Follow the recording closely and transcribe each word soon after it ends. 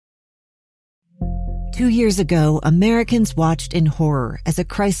2 years ago, Americans watched in horror as a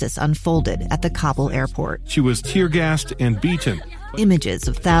crisis unfolded at the Kabul airport. She was tear-gassed and beaten. Images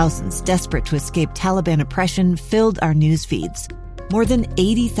of thousands desperate to escape Taliban oppression filled our news feeds. More than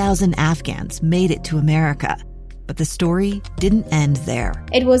 80,000 Afghans made it to America. But the story didn't end there.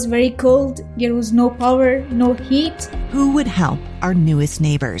 It was very cold. There was no power, no heat. Who would help our newest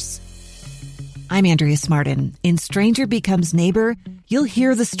neighbors? I'm Andrea Smartin. In Stranger Becomes Neighbor, you'll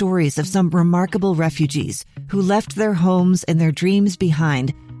hear the stories of some remarkable refugees who left their homes and their dreams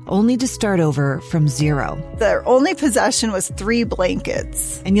behind, only to start over from zero. Their only possession was 3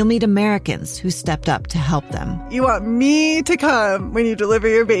 blankets. And you'll meet Americans who stepped up to help them. You want me to come when you deliver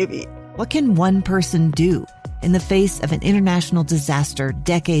your baby. What can one person do in the face of an international disaster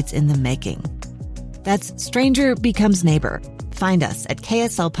decades in the making? That's Stranger Becomes Neighbor. Find us at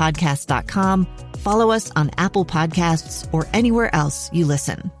kslpodcast.com. Follow us on Apple Podcasts or anywhere else you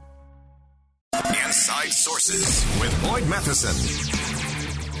listen. Inside Sources with Boyd Matheson.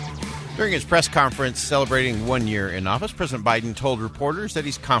 During his press conference celebrating 1 year in office, President Biden told reporters that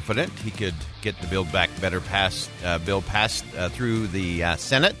he's confident he could get the Build Back Better bill passed through the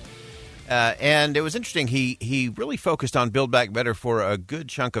Senate. And it was interesting. He really focused on Build Back Better for a good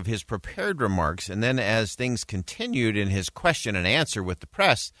chunk of his prepared remarks. And then as things continued in his question and answer with the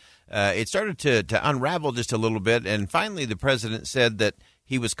press, it started to unravel just a little bit. And finally, the president said that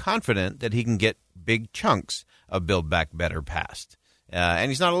he was confident that he can get big chunks of Build Back Better passed.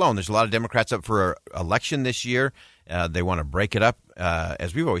 And he's not alone. There's a lot of Democrats up for election this year. They want to break it up.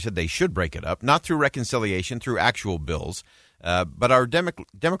 As we've always said, they should break it up, not through reconciliation, through actual bills. But are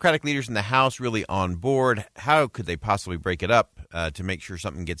Democratic leaders in the House really on board? How could they possibly break it up to make sure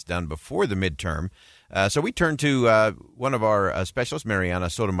something gets done before the midterm? So we turn to one of our specialists, Mariana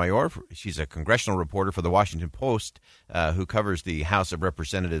Sotomayor. She's a congressional reporter for the Washington Post who covers the House of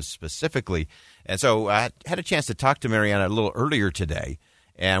Representatives specifically. And so I had a chance to talk to Mariana a little earlier today.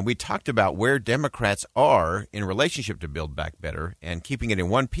 And we talked about where Democrats are in relationship to Build Back Better and keeping it in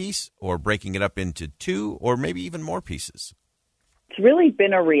one piece or breaking it up into 2 or maybe even more pieces. It's really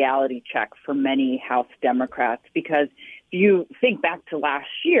been a reality check for many House Democrats because if you think back to last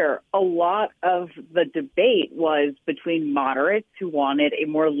year, a lot of the debate was between moderates who wanted a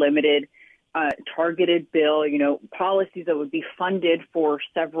more limited, targeted bill, policies that would be funded for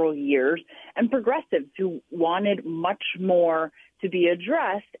several years, and progressives who wanted much more to be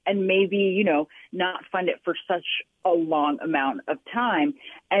addressed and maybe, not fund it for such a long amount of time.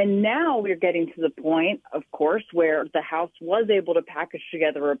 And now we're getting to the point, of course, where the House was able to package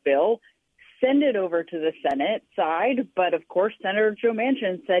together a bill, send it over to the Senate side. But of course, Senator Joe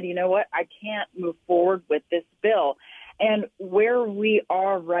Manchin said, you know what, I can't move forward with this bill. And where we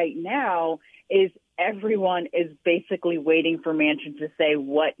are right now is everyone is basically waiting for Manchin to say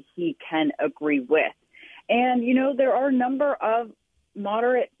what he can agree with. And, there are a number of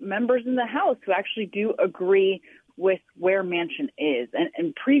moderate members in the House who actually do agree with where Manchin is.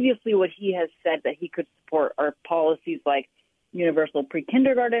 And previously what he has said that he could support are policies like universal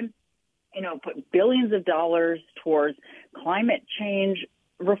pre-kindergarten, put billions of dollars towards climate change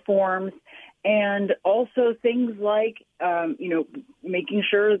reforms, and also things like, making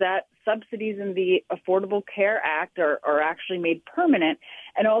sure that subsidies in the Affordable Care Act are actually made permanent,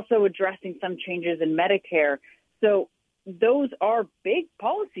 and also addressing some changes in Medicare. So those are big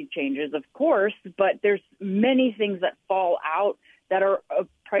policy changes, of course, but there's many things that fall out that are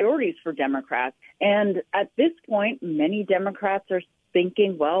priorities for Democrats. And at this point, many Democrats are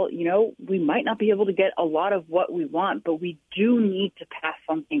thinking, well, we might not be able to get a lot of what we want, but we do need to pass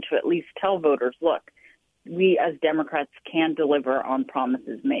something to at least tell voters, look, we as Democrats can deliver on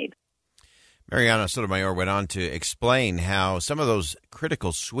promises made. Mariana Sotomayor went on to explain how some of those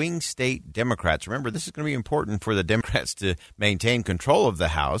critical swing state Democrats, remember, this is going to be important for the Democrats to maintain control of the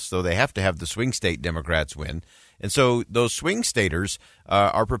House, so they have to have the swing state Democrats win. And so those swing staters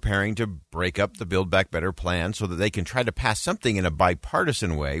are preparing to break up the Build Back Better plan so that they can try to pass something in a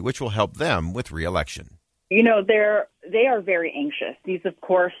bipartisan way, which will help them with reelection. They are very anxious. These, of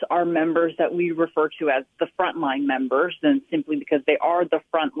course, are members that we refer to as the frontline members, and simply because they are the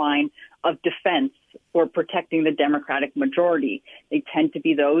front line of defense for protecting the Democratic majority. They tend to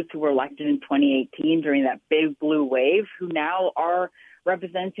be those who were elected in 2018 during that big blue wave, who now are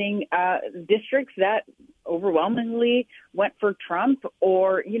representing districts that overwhelmingly went for Trump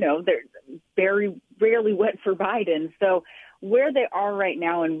or, they're very rarely went for Biden. So where they are right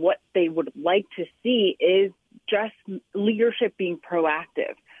now and what they would like to see is just leadership being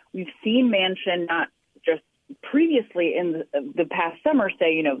proactive. We've seen Manchin not just previously in the past summer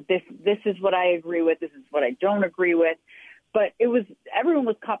say, this is what I agree with, this is what I don't agree with. But everyone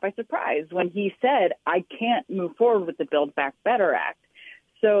was caught by surprise when he said, I can't move forward with the Build Back Better Act.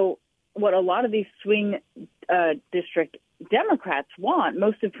 So what a lot of these swing district Democrats want,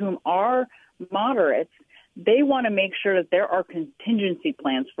 most of whom are moderates, they want to make sure that there are contingency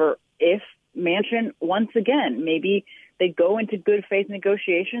plans for if Manchin, once again, maybe they go into good faith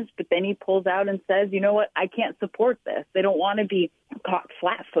negotiations, but then he pulls out and says, you know what, I can't support this. They don't want to be caught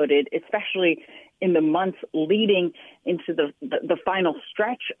flat-footed, especially in the months leading into the final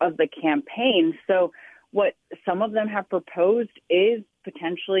stretch of the campaign. So what some of them have proposed is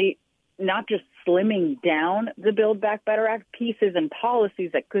potentially not just slimming down the Build Back Better Act, pieces and policies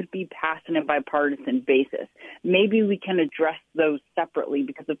that could be passed on a bipartisan basis. Maybe we can address those separately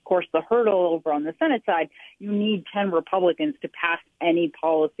because, of course, the hurdle over on the Senate side, you need 10 Republicans to pass any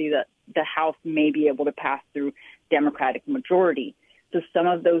policy that the House may be able to pass through Democratic majority. So some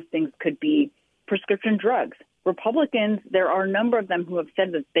of those things could be prescription drugs. Republicans, there are a number of them who have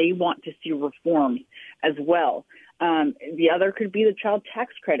said that they want to see reforms as well. The other could be the child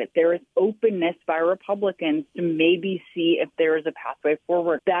tax credit. There is openness by Republicans to maybe see if there is a pathway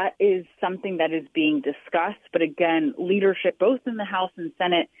forward. That is something that is being discussed. But again, leadership both in the House and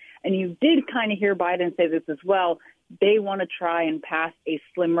Senate, and you did kind of hear Biden say this as well, they want to try and pass a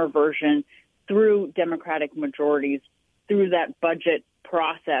slimmer version through Democratic majorities, through that budget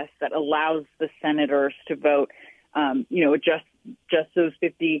process that allows the senators to vote, just those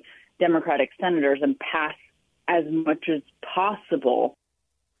 50 Democratic senators and pass as much as possible.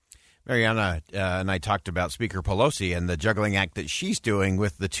 Mariana and I talked about Speaker Pelosi and the juggling act that she's doing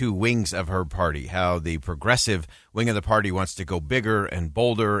with the two wings of her party, how the progressive wing of the party wants to go bigger and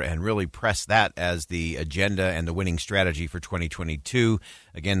bolder and really press that as the agenda and the winning strategy for 2022.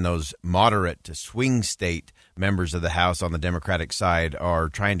 Again, those moderate to swing state members of the House on the Democratic side are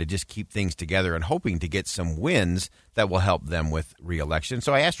trying to just keep things together and hoping to get some wins that will help them with re-election.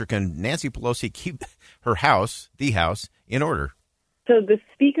 So I asked her, can Nancy Pelosi keep her House, the House, in order? So the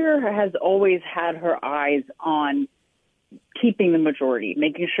Speaker has always had her eyes on keeping the majority,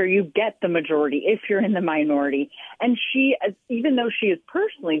 making sure you get the majority if you're in the minority. And she, even though she is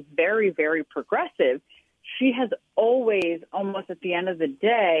personally very, very progressive, she has always, almost at the end of the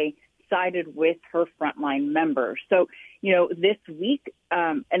day, sided with her frontline members. So, this week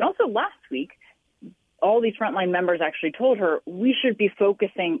and also last week, all these frontline members actually told her we should be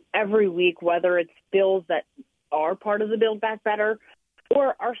focusing every week, whether it's bills that are part of the Build Back Better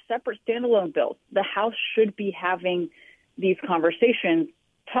or our separate standalone bills. The House should be having these conversations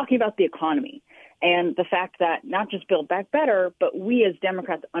talking about the economy and the fact that not just Build Back Better, but we as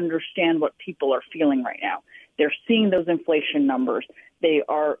Democrats understand what people are feeling right now. They're seeing those inflation numbers. They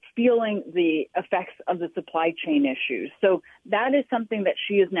are feeling the effects of the supply chain issues. So that is something that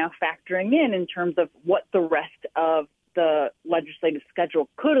she is now factoring in terms of what the rest of the legislative schedule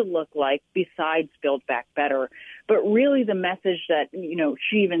could look like besides Build Back Better. But really the message that,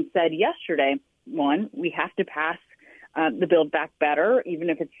 she even said yesterday, one, we have to pass the Build Back Better, even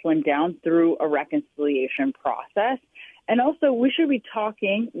if it's slimmed down, through a reconciliation process. And also we should be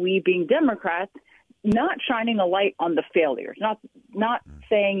talking, we being Democrats, not shining a light on the failures, not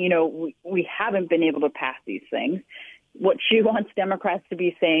saying, we haven't been able to pass these things. What she wants Democrats to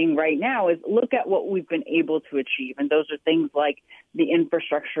be saying right now is look at what we've been able to achieve. And those are things like the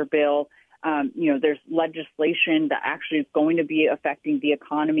infrastructure bill. There's legislation that actually is going to be affecting the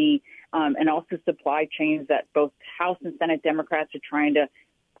economy and also supply chains that both House and Senate Democrats are trying to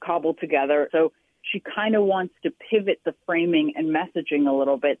cobble together. So she kind of wants to pivot the framing and messaging a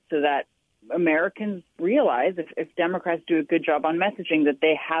little bit so that Americans realize if Democrats do a good job on messaging that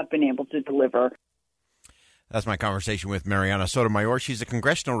they have been able to deliver. That's my conversation with Mariana Sotomayor. She's a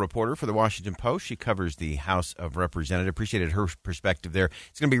congressional reporter for the Washington Post. She covers the House of Representatives. Appreciated her perspective there.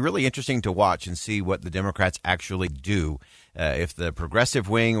 It's going to be really interesting to watch and see what the Democrats actually do. If the progressive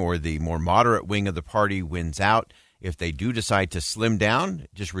wing or the more moderate wing of the party wins out, if they do decide to slim down,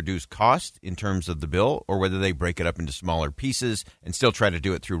 just reduce cost in terms of the bill, or whether they break it up into smaller pieces and still try to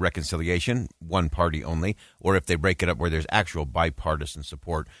do it through reconciliation, one party only, or if they break it up where there's actual bipartisan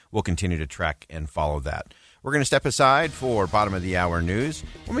support. We'll continue to track and follow that. We're going to step aside for bottom of the hour news.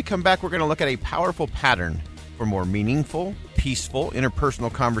 When we come back, we're going to look at a powerful pattern for more meaningful, peaceful,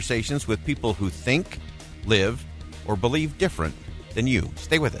 interpersonal conversations with people who think, live, or believe different than you.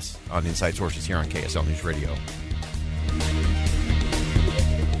 Stay with us on Inside Sources here on KSL News Radio.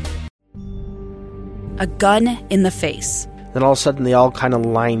 A gun in the face. Then all of a sudden they all kind of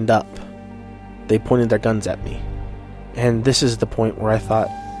lined up. They pointed their guns at me. And this is the point where I thought,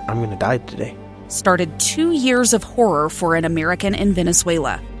 I'm going to die today. Started 2 years of horror for an American in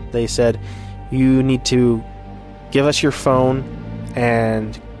Venezuela. They said, you need to give us your phone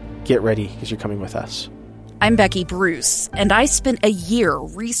and get ready because you're coming with us. I'm Becky Bruce, and I spent a year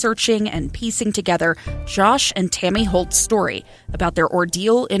researching and piecing together Josh and Tammy Holt's story about their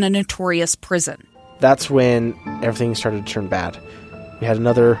ordeal in a notorious prison. That's when everything started to turn bad. We had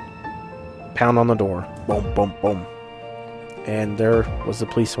another pound on the door. Boom, boom, boom. And there was the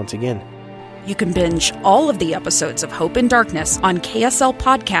police once again. You can binge all of the episodes of Hope and Darkness on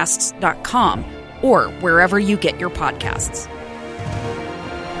KSLPodcasts.com or wherever you get your podcasts.